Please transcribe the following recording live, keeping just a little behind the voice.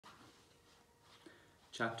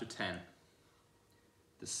Chapter 10.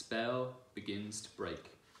 The spell begins to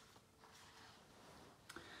break.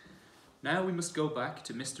 Now we must go back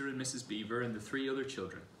to Mr. and Mrs. Beaver and the 3 other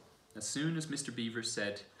children. As soon as Mr. Beaver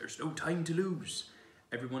said, "There's no time to lose,"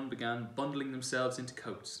 everyone began bundling themselves into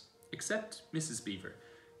coats, except Mrs. Beaver,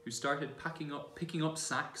 who started picking up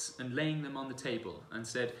sacks and laying them on the table and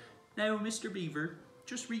said, "Now, Mr. Beaver,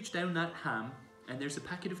 just reach down that ham, and there's a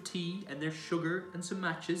packet of tea, and there's sugar and some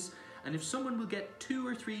matches, and if someone will get 2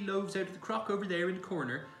 or 3 loaves out of the crock over there in the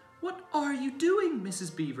corner." "What are you doing,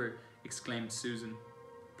 Mrs. Beaver?" exclaimed Susan.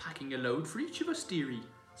 "Packing a load for each of us, dearie,"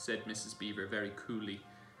 said Mrs. Beaver very coolly.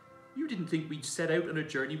 "You didn't think we'd set out on a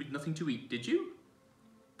journey with nothing to eat, did you?"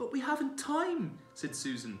 "But we haven't time," said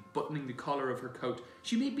Susan, buttoning the collar of her coat.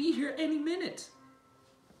 "She may be here any minute."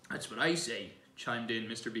 "That's what I say," chimed in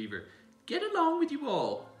Mr. Beaver. "Get along with you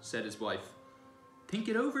all," said his wife. "Think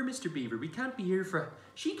it over, Mr. Beaver.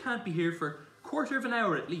 She can't be here for a quarter of an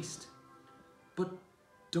hour at least." "But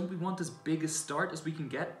don't we want as big a start as we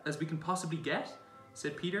can possibly get?"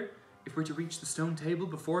 said Peter, "if we're to reach the stone table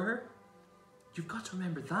before her." "You've got to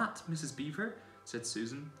remember that, Mrs. Beaver," said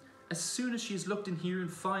Susan. "As soon as she has looked in here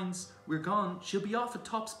and finds we're gone, she'll be off at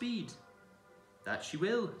top speed." "That she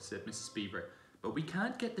will," said Mrs. Beaver, "but we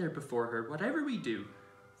can't get there before her, whatever we do,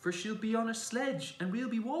 for she'll be on a sledge and we'll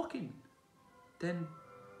be walking." "Then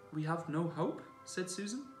we have no hope?" said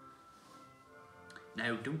Susan.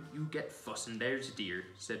 "Now don't you get fussing, there's a dear,"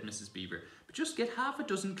 said Mrs. Beaver, "but just get half a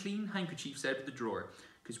dozen clean handkerchiefs out of the drawer,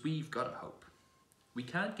 because we've got a hope. We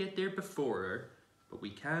can't get there before her, but we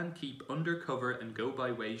can keep under cover and go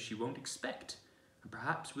by ways she won't expect, and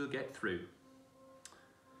perhaps we'll get through."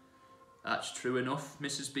 "That's true enough,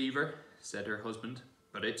 Mrs. Beaver," said her husband,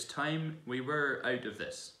 "but it's time we were out of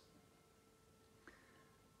this."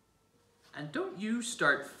 "And don't you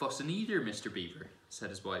start fussing either, Mr. Beaver,"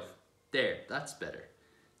 said his wife. "There, that's better.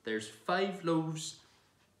 There's 5 loaves,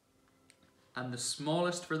 and the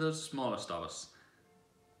smallest for the smallest of us.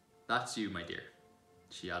 That's you, my dear,"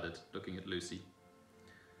 she added, looking at Lucy.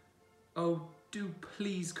 "Oh, do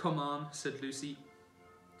please come on," said Lucy.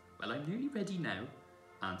 "Well, I'm nearly ready now,"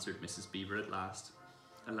 answered Mrs. Beaver at last,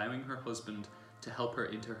 allowing her husband to help her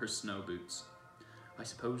into her snow boots. "I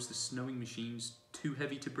suppose the snowing machine's too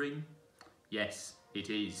heavy to bring?" "Yes, it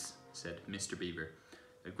is," said Mr. Beaver.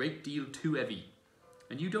 "A great deal too heavy.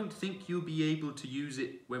 And you don't think you'll be able to use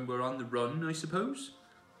it when we're on the run, I suppose?"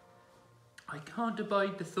 "I can't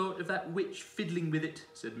abide the thought of that witch fiddling with it,"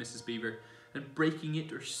 said Mrs. Beaver, "and breaking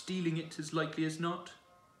it or stealing it as likely as not."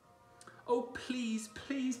 "Oh, please,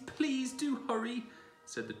 please, please do hurry,"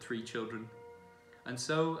 said the 3 children. And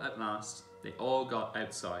so, at last, they all got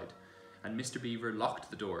outside, and Mr. Beaver locked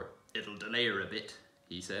the door. "It'll delay her a bit,"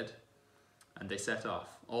 he said. And they set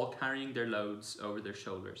off, all carrying their loads over their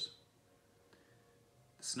shoulders.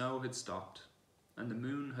 The snow had stopped, and the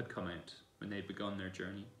moon had come out when they had begun their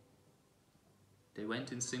journey. They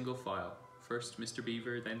went in single file, first Mr.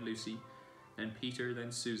 Beaver, then Lucy, then Peter,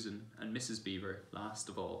 then Susan, and Mrs. Beaver last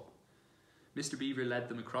of all. Mr. Beaver led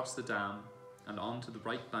them across the dam and on to the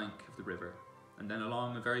right bank of the river, and then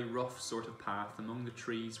along a very rough sort of path among the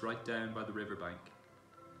trees right down by the river bank.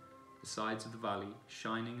 The sides of the valley,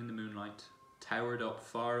 shining in the moonlight, towered up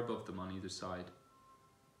far above them on either side.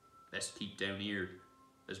 "Best keep down here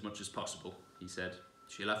as much as possible," he said.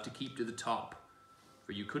 "She'll have to keep to the top,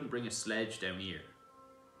 for you couldn't bring a sledge down here."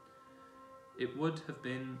 It would have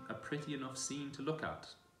been a pretty enough scene to look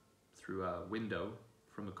at through a window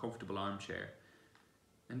from a comfortable armchair,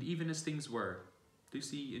 and even as things were,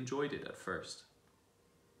 Lucy enjoyed it at first.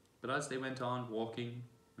 But as they went on walking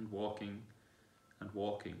and walking and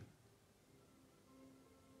walking,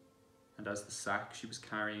 and as the sack she was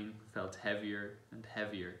carrying felt heavier and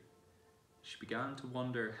heavier, she began to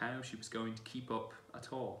wonder how she was going to keep up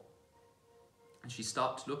at all. And she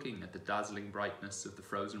stopped looking at the dazzling brightness of the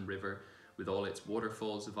frozen river with all its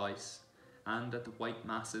waterfalls of ice, and at the white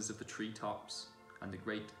masses of the treetops, and the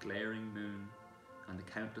great glaring moon, and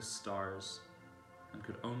the countless stars, and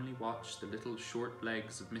could only watch the little short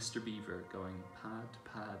legs of Mr. Beaver going pad,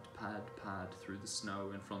 pad, pad, pad through the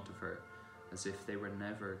snow in front of her, as if they were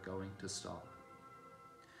never going to stop.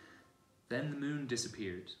 Then the moon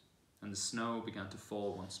disappeared, and the snow began to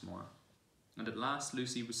fall once more, and at last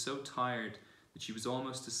Lucy was so tired that she was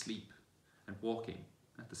almost asleep and walking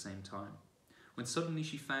at the same time, when suddenly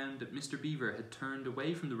she found that Mr. Beaver had turned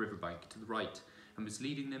away from the riverbank to the right and was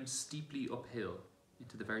leading them steeply uphill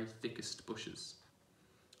into the very thickest bushes.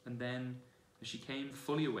 And then, as she came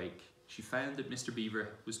fully awake, she found that Mr.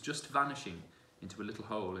 Beaver was just vanishing into a little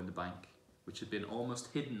hole in the bank, which had been almost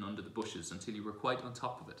hidden under the bushes until you were quite on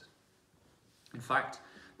top of it. In fact,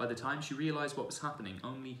 By the time she realised what was happening,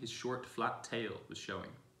 only his short, flat tail was showing.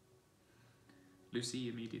 Lucy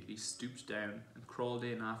immediately stooped down and crawled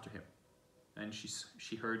in after him. And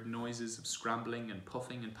she heard noises of scrambling and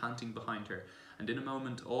puffing and panting behind her, and in a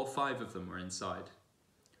moment all 5 of them were inside.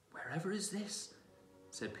 "Wherever is this?"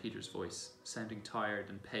 said Peter's voice, sounding tired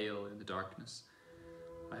and pale in the darkness.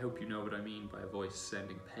 I hope you know what I mean by a voice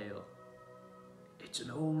sounding pale. "It's an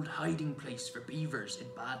old hiding place for beavers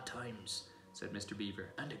in bad times," said Mr.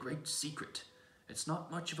 Beaver, "and a great secret. It's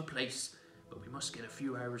not much of a place, but we must get a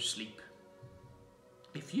few hours' sleep."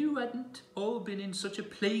 "If you hadn't all been in such a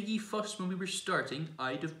plaguey fuss when we were starting,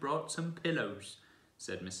 I'd have brought some pillows,"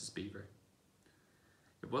 said Mrs. Beaver.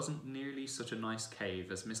 It wasn't nearly such a nice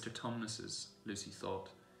cave as Mr. Tumnus's, Lucy thought,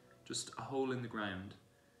 just a hole in the ground,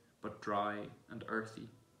 but dry and earthy.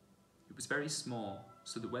 It was very small,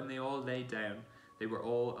 so that when they all lay down, they were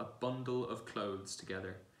all a bundle of clothes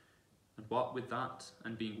together, and what with that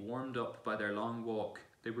and being warmed up by their long walk,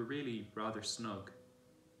 they were really rather snug.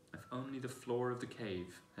 If only the floor of the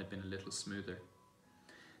cave had been a little smoother.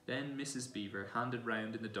 Then Mrs. Beaver handed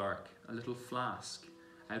round in the dark a little flask,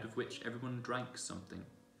 out of which everyone drank something.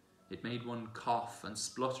 It made one cough and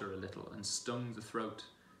splutter a little and stung the throat,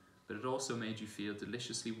 but it also made you feel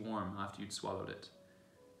deliciously warm after you'd swallowed it,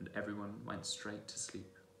 and everyone went straight to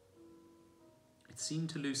sleep. It seemed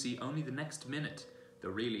to Lucy only the next minute, though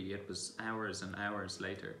really it was hours and hours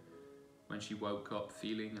later, when she woke up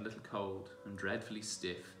feeling a little cold and dreadfully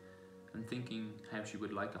stiff, and thinking how she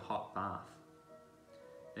would like a hot bath.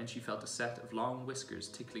 Then she felt a set of long whiskers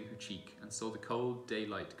tickling her cheek and saw the cold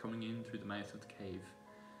daylight coming in through the mouth of the cave.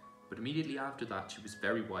 But immediately after that she was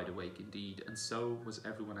very wide awake indeed, and so was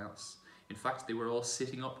everyone else. In fact, they were all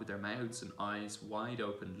sitting up with their mouths and eyes wide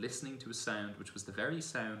open, listening to a sound which was the very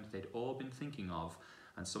sound they'd all been thinking of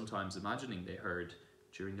and sometimes imagining they heard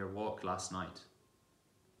during their walk last night.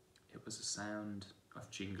 It was a sound of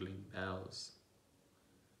jingling bells.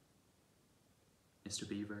 Mr.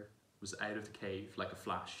 Beaver was out of the cave like a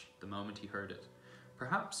flash the moment he heard it.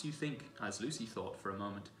 Perhaps you think, as Lucy thought for a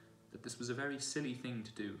moment, that this was a very silly thing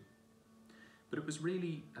to do. But it was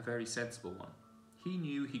really a very sensible one. He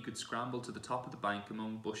knew he could scramble to the top of the bank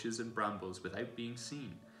among bushes and brambles without being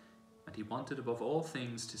seen, and he wanted above all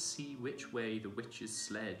things to see which way the witch's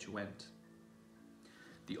sledge went.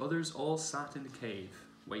 The others all sat in the cave,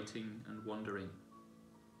 waiting and wondering.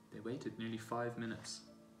 They waited nearly 5 minutes.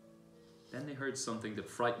 Then they heard something that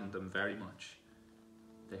frightened them very much.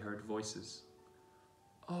 They heard voices.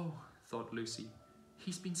 "Oh," thought Lucy,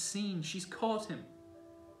 "he's been seen, she's caught him."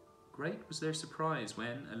 Great was their surprise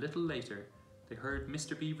when, a little later, they heard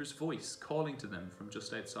Mr. Beaver's voice calling to them from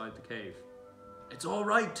just outside the cave. "It's all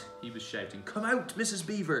right," he was shouting. "Come out, Mrs.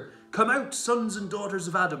 Beaver! Come out, sons and daughters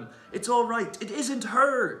of Adam! It's all right, it isn't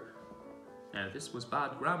her!" Now this was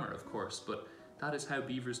bad grammar, of course, but that is how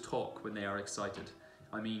beavers talk when they are excited.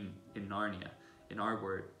 I mean, in Narnia. In our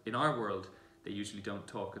world, they usually don't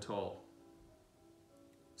talk at all.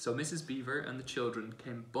 So Mrs. Beaver and the children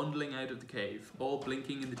came bundling out of the cave, all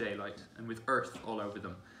blinking in the daylight, and with earth all over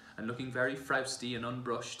them, and looking very frowsty and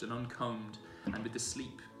unbrushed and uncombed, and with the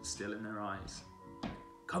sleep still in their eyes.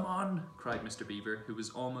 "Come on," cried Mr. Beaver, who was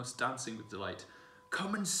almost dancing with delight.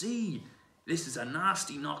 "Come and see! This is a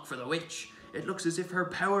nasty knock for the witch. It looks as if her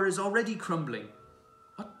power is already crumbling."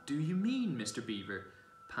 "What do you mean, Mr. Beaver?"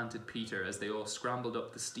 panted Peter as they all scrambled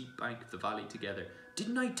up the steep bank of the valley together.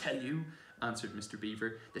 "Didn't I tell you," answered Mr.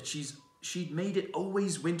 Beaver, "that she'd made it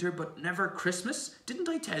always winter but never Christmas? Didn't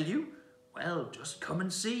I tell you? Well, just come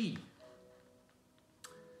and see."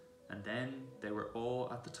 And then they were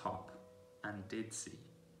all at the top and did see.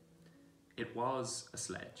 It was a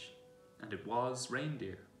sledge, and it was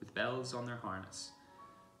reindeer with bells on their harness,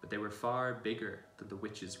 but they were far bigger than the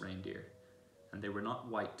witch's reindeer, and they were not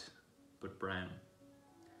white but brown.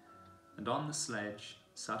 And on the sledge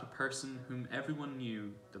sat a person whom everyone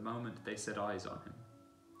knew the moment they set eyes on him.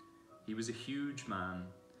 He was a huge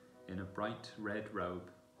man in a bright red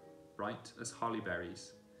robe, bright as holly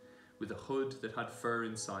berries, with a hood that had fur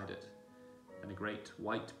inside it, and a great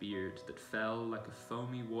white beard that fell like a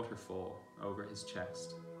foamy waterfall over his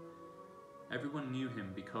chest. Everyone knew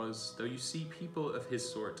him because, though you see people of his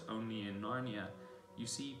sort only in Narnia, you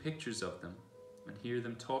see pictures of them and hear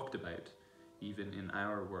them talked about, even in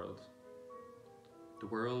our world. The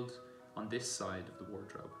world on this side of the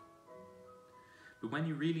wardrobe. But when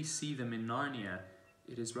you really see them in Narnia,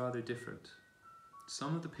 it is rather different.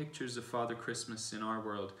 Some of the pictures of Father Christmas in our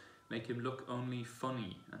world make him look only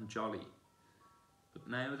funny and jolly. But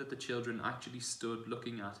now that the children actually stood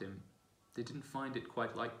looking at him, they didn't find it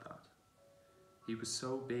quite like that. He was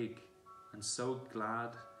so big and so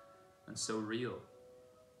glad and so real.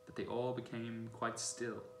 that they all became quite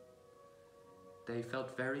still. They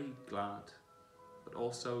felt very glad, but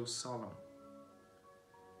also solemn.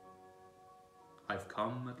 "I've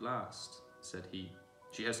come at last," said he.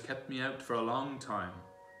 "She has kept me out for a long time,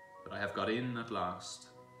 but I have got in at last.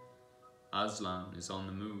 Aslan is on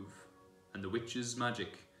the move, and the witch's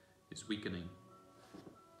magic is weakening."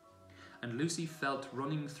 And Lucy felt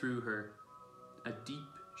running through her a deep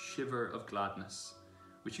shiver of gladness,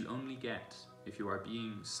 which you only get if you are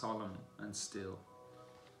being solemn and still.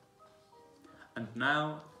 "And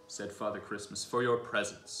now," said Father Christmas, "for your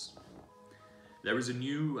presents. There is a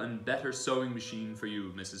new and better sewing machine for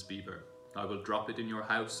you, Mrs. Beaver. I will drop it in your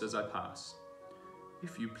house as I pass."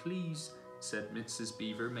 "If you please," said Mrs.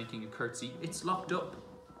 Beaver, making a curtsy, "it's locked up."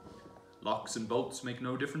 "Locks and bolts make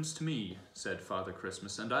no difference to me," said Father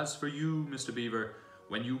Christmas. "And as for you, Mr. Beaver,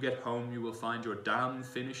 when you get home you will find your dam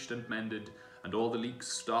finished and mended, and all the leaks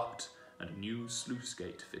stopped, and a new sluice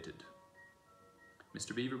gate fitted."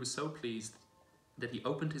 Mr. Beaver was so pleased that he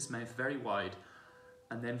opened his mouth very wide,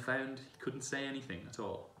 and then found he couldn't say anything at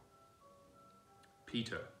all.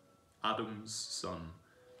 "Peter, Adam's son,"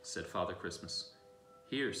 said Father Christmas.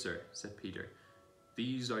 "Here, sir," said Peter.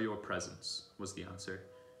 "These are your presents," was the answer.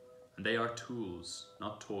 "And they are tools,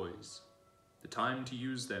 not toys. The time to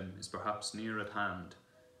use them is perhaps near at hand.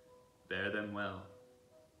 Bear them well."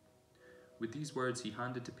 With these words he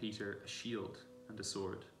handed to Peter a shield and a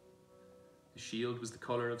sword. The shield was the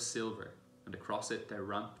colour of silver, and across it there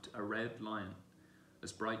ramped a red lion,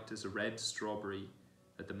 as bright as a red strawberry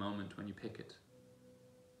at the moment when you pick it.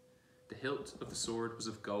 The hilt of the sword was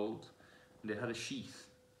of gold, and it had a sheath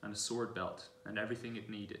and a sword belt and everything it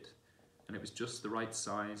needed, and it was just the right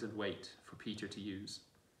size and weight for Peter to use.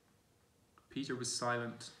 Peter was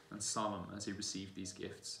silent and solemn as he received these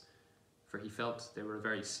gifts, for he felt they were a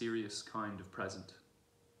very serious kind of present.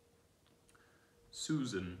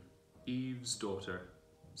 "Susan, Eve's daughter,"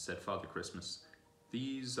 said Father Christmas,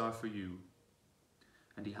 "these are for you."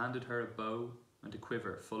 And he handed her a bow and a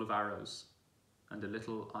quiver full of arrows, and a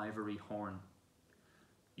little ivory horn.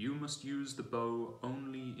 "You must use the bow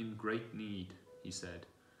only in great need," he said,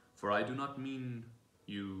 "for I do not mean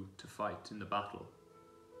you to fight in the battle.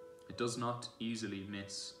 It does not easily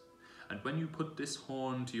miss. And when you put this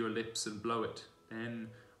horn to your lips and blow it,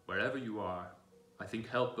 then, wherever you are, I think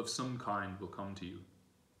help of some kind will come to you."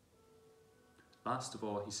 Last of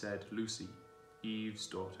all he said, "Lucy, Eve's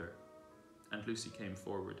daughter," and Lucy came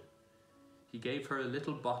forward. He gave her a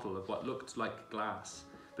little bottle of what looked like glass,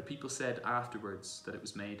 but people said afterwards that it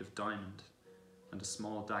was made of diamond, and a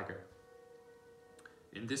small dagger.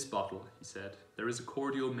 "In this bottle," he said, "there is a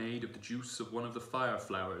cordial made of the juice of one of the fire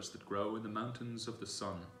flowers that grow in the mountains of the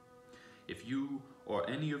sun. If you or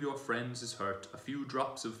any of your friends is hurt, a few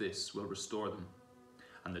drops of this will restore them.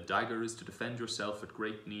 And the dagger is to defend yourself at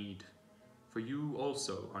great need, for you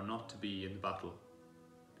also are not to be in the battle."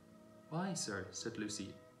 "Why, sir," said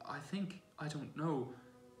Lucy, I don't know,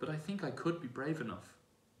 but I think I could be brave enough."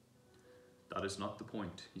 "That is not the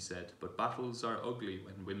point," he said, "but battles are ugly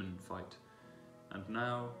when women fight. And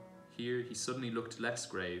now," here he suddenly looked less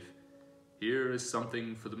grave, "here is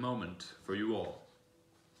something for the moment for you all."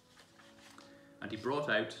 And he brought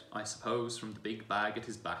out, I suppose from the big bag at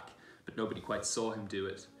his back, but nobody quite saw him do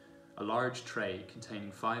it, a large tray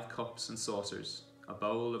containing 5 cups and saucers, a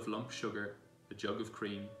bowl of lump sugar, a jug of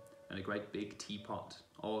cream, and a great big teapot,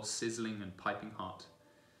 all sizzling and piping hot.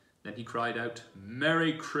 Then he cried out,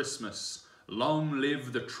 "Merry Christmas! Long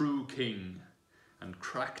live the true king!" and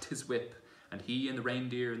cracked his whip, and he and the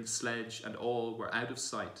reindeer and the sledge and all were out of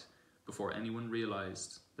sight before anyone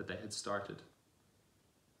realised that they had started.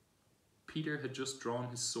 Peter had just drawn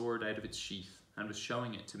his sword out of its sheath and was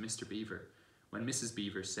showing it to Mr. Beaver, when Mrs.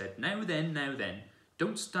 Beaver said, now then,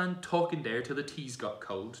 don't stand talking there till the tea's got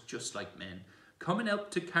cold, just like men. Come and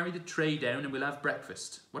help to carry the tray down and we'll have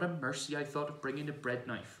breakfast. What a mercy I thought of bringing a bread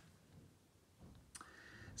knife."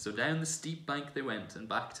 So down the steep bank they went and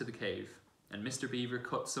back to the cave, and Mr. Beaver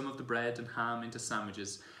cut some of the bread and ham into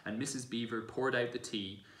sandwiches, and Mrs. Beaver poured out the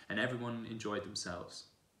tea, and everyone enjoyed themselves.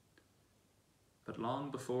 But long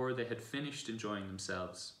before they had finished enjoying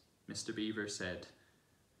themselves, Mr. Beaver said,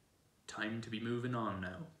 "Time to be moving on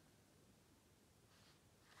now."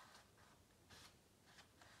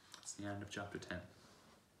 That's the end of chapter 10.